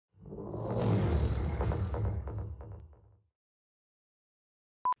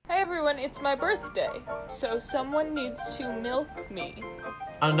everyone, it's my birthday, so someone needs to milk me.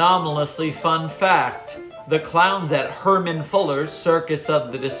 Anomalously fun fact. The clowns at Herman Fuller's Circus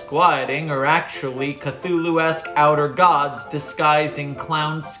of the Disquieting are actually Cthulhu-esque outer gods disguised in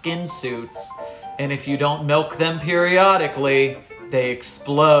clown skin suits. And if you don't milk them periodically, they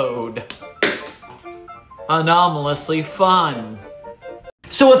explode. Anomalously fun.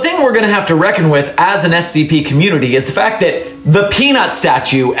 So a thing we're gonna have to reckon with as an SCP community is the fact that the Peanut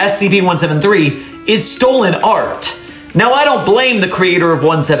statue, SCP-173, is stolen art. Now, I don't blame the creator of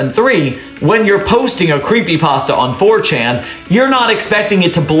 173. When you're posting a creepypasta on 4chan, you're not expecting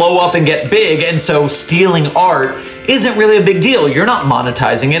it to blow up and get big, and so stealing art isn't really a big deal. You're not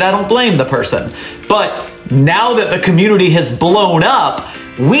monetizing it. I don't blame the person. But now that the community has blown up,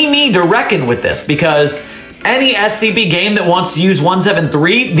 we need to reckon with this, because any SCP game that wants to use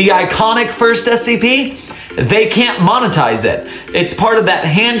 173, the iconic first SCP, they can't monetize it. It's part of that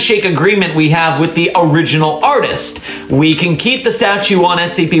handshake agreement we have with the original artist. We can keep the statue on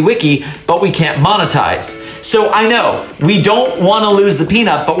SCP Wiki, but we can't monetize. So I know, we don't want to lose the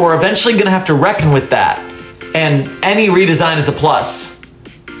Peanut, but we're eventually going to have to reckon with that. And any redesign is a plus.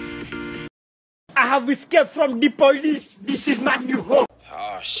 I have escaped from the police. This is my new home.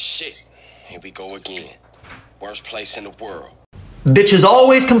 Oh shit, here we go again. Worst place in the world. Bitches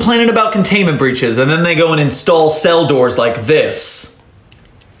always complaining about containment breaches, and then they go and install cell doors like this.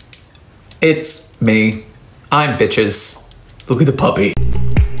 It's me. I'm bitches. Look at the puppy.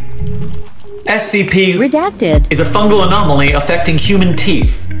 SCP Redacted is a fungal anomaly affecting human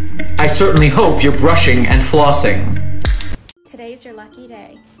teeth. I certainly hope you're brushing and flossing. Today's your lucky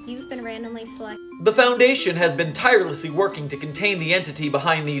day. You've been randomly selected. The Foundation has been tirelessly working to contain the entity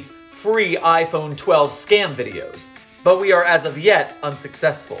behind these free iPhone 12 scam videos, but we are as of yet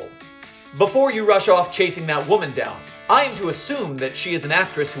unsuccessful. Before you rush off chasing that woman down, I am to assume that she is an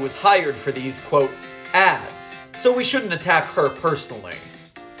actress who was hired for these, quote, ads, so we shouldn't attack her personally.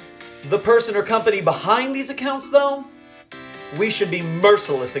 The person or company behind these accounts, though? We should be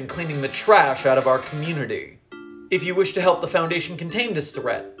merciless in cleaning the trash out of our community. If you wish to help the Foundation contain this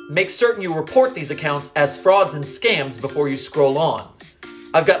threat, make certain you report these accounts as frauds and scams before you scroll on.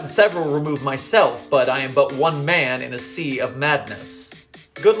 I've gotten several removed myself, but I am but one man in a sea of madness.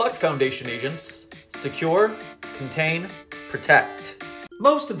 Good luck, Foundation agents. Secure, contain, protect.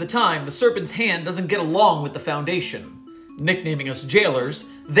 Most of the time, the Serpent's Hand doesn't get along with the Foundation. Nicknaming us jailers,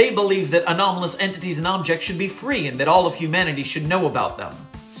 they believe that anomalous entities and objects should be free and that all of humanity should know about them.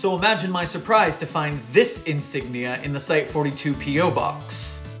 So imagine my surprise to find this insignia in the Site-42 P.O.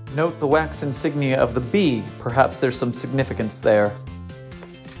 box. Note the wax insignia of the bee. Perhaps there's some significance there.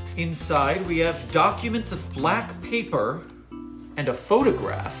 Inside, we have documents of black paper and a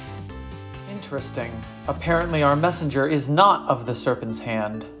photograph. Interesting. Apparently our messenger is not of the Serpent's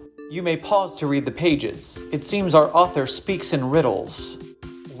Hand. You may pause to read the pages. It seems our author speaks in riddles.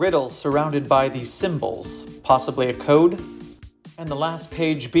 Riddles surrounded by these symbols, possibly a code? And the last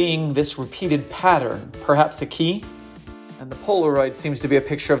page being this repeated pattern, perhaps a key? And the Polaroid seems to be a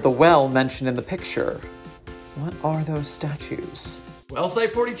picture of the well mentioned in the picture. What are those statues? Well,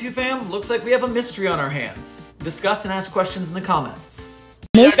 Site-42 fam, looks like we have a mystery on our hands. Discuss and ask questions in the comments.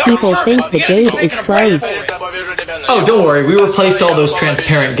 Most people think the gate is closed. Oh, don't worry, we replaced all those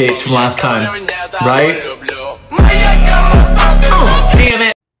transparent gates from last time. Right? Oh, damn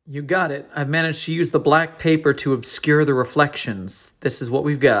it! You got it. I've managed to use the black paper to obscure the reflections. This is what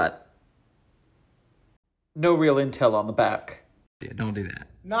we've got. No real intel on the back. Yeah, don't do that.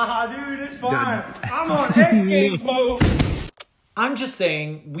 Nah, dude, it's fine. I'm on X Games mode. I'm just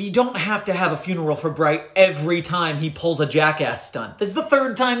saying, we don't have to have a funeral for Bright every time he pulls a jackass stunt. This is the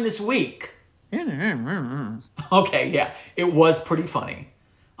third time this week. Okay, yeah, it was pretty funny.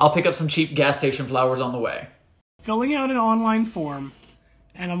 I'll pick up some cheap gas station flowers on the way. Filling out an online form,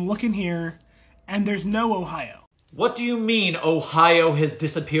 and I'm looking here, and there's no Ohio. What do you mean Ohio has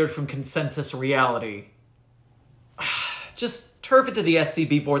disappeared from consensus reality? Just turf it to the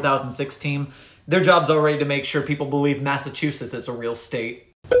SCP-4006 team. Their job's already to make sure people believe Massachusetts is a real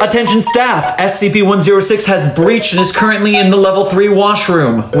state. Attention staff! SCP-106 has breached and is currently in the Level 3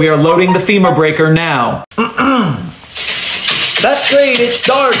 washroom. We are loading the femur breaker now. That's great, it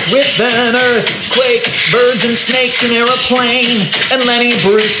starts with an earthquake, birds and snakes, an aeroplane, and Lenny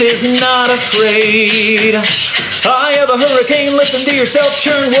Bruce is not afraid. I have a hurricane, listen to yourself,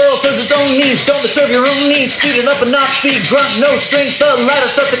 churn, world serves its own needs, don't serve your own needs, speed it up and not speed, grunt, no strength, the ladder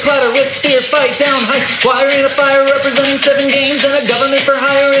starts to clatter with fear, fight down, high, wire in a fire, representing 7 games, and a government for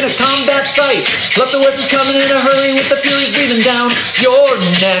hire in a combat site. Left the West is coming in a hurry with the furies breathing down your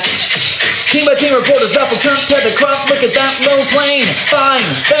neck. Team by team reporters, baffled, turn, tether, crop, look at that low plane. Fine,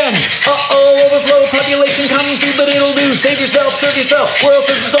 then. Uh-oh, overflow, population coming through, but it'll do. Save yourself, serve yourself. World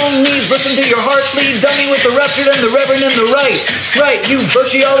serves its own needs. Listen to your heart bleed. Dummy with the ruptured and the reverend and the right. Right, you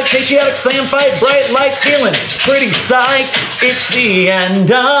virtuotic, patriotic, samphite, bright light feeling. Pretty sight. It's the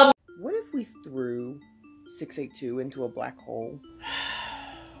end of... What if we threw 682 into a black hole?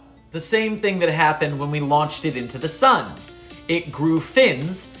 The same thing that happened when we launched it into the sun. It grew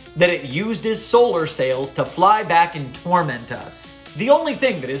fins that it used as solar sails to fly back and torment us. The only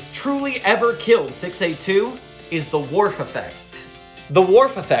thing that has truly ever killed 682 is the Worf effect. The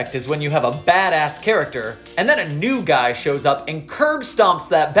Worf effect is when you have a badass character, and then a new guy shows up and curb stomps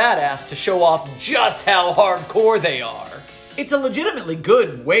that badass to show off just how hardcore they are. It's a legitimately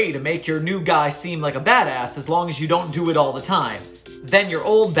good way to make your new guy seem like a badass as long as you don't do it all the time. Then your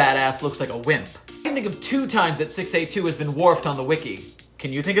old badass looks like a wimp. I can think of 2 times that 682 has been Worfed on the wiki.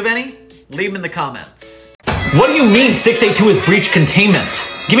 Can you think of any? Leave them in the comments. What do you mean 682 has breached containment?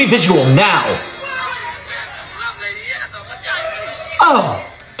 Give me visual now! Oh,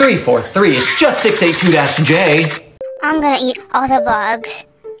 343, it's just 682-J. I'm gonna eat all the bugs.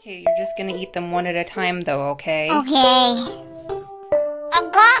 Okay, you're just gonna eat them one at a time though, okay? Okay. I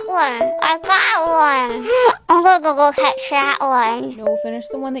got one. I'm gonna go catch that one. No, finish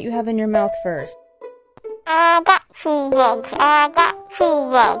the one that you have in your mouth first. I got 2 bugs.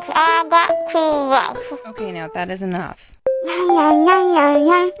 Okay, now that is enough.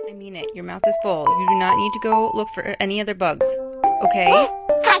 I I mean it, your mouth is full. You do not need to go look for any other bugs. Okay?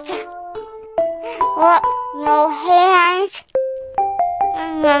 Gotcha. What? No hands?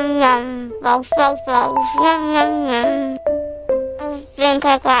 Bugs. I think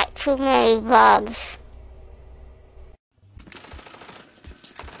I got too many bugs.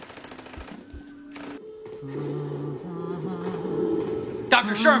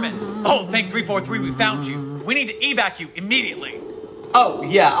 Dr. Sherman! Oh, thank 343 we found you. We need to evac you immediately. Oh,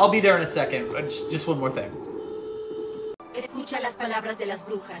 yeah, I'll be there in a second. Just one more thing. Escucha las palabras de las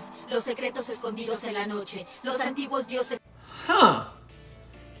brujas, los secretos escondidos en la noche, los antiguos dioses. Huh.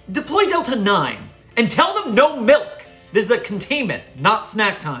 Deploy Delta 9 and tell them no milk. This is a containment, not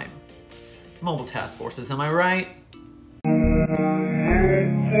snack time. Mobile task forces, am I right?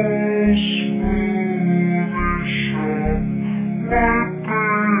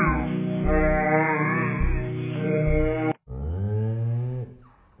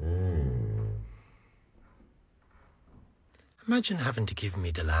 Imagine having to give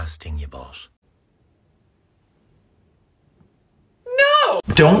me the last thing you bought. No!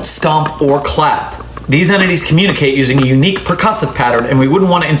 Don't stomp or clap. These entities communicate using a unique percussive pattern, and we wouldn't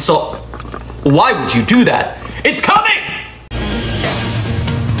want to insult... Why would you do that? It's coming!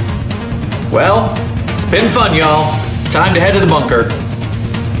 Well, it's been fun, y'all. Time to head to the bunker.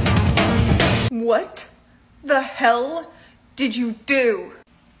 What the hell did you do?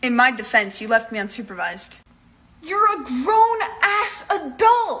 In my defense, you left me unsupervised. You're a grown-ass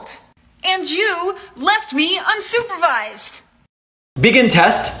adult! And you left me unsupervised! Begin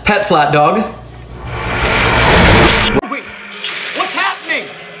test, pet flat dog. Wait, what's happening?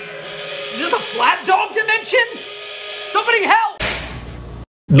 Is this a flat dog dimension? Somebody help!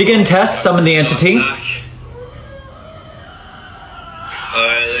 Begin test, summon the entity.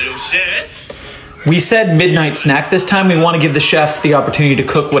 Little chef. We said midnight snack this time. We want to give the chef the opportunity to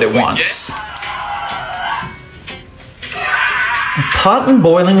cook what it wants. Pot and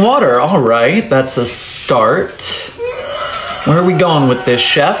boiling water. All right, that's a start. Where are we going with this,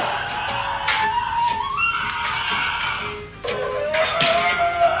 chef?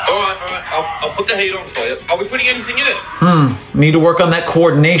 I'll put the heat on for you. Are we putting anything in it? Need to work on that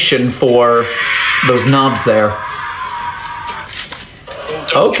coordination for those knobs there.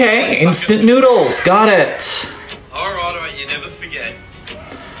 Okay, instant noodles. Got it. All right, you never forget.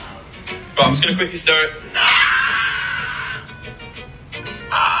 Right, I'm just going to quickly stir it.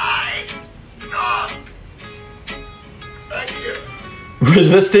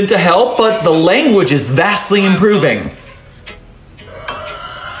 Resistant to help, but the language is vastly improving.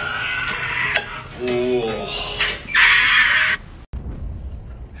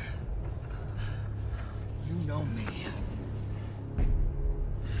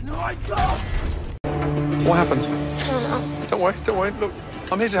 What happened? Don't worry. Look,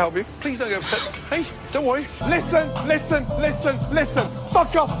 I'm here to help you. Please don't get upset. Hey, don't worry. Listen.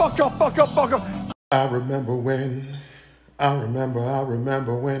 Fuck off. I remember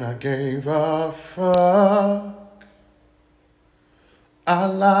when I gave a fuck. I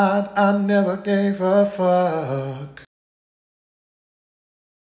lied, I never gave a fuck.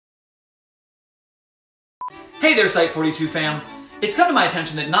 Hey there, Site-42 fam. It's come to my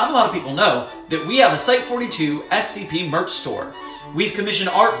attention that not a lot of people know that we have a Site-42 SCP merch store. We've commissioned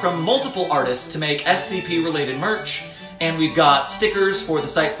art from multiple artists to make SCP-related merch, and we've got stickers for the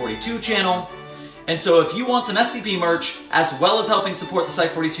Site-42 channel. And so if you want some SCP merch, as well as helping support the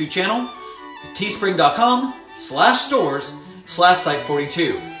Site-42 channel,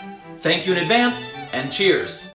 teespring.com/stores/Site-42. Thank you in advance, and cheers!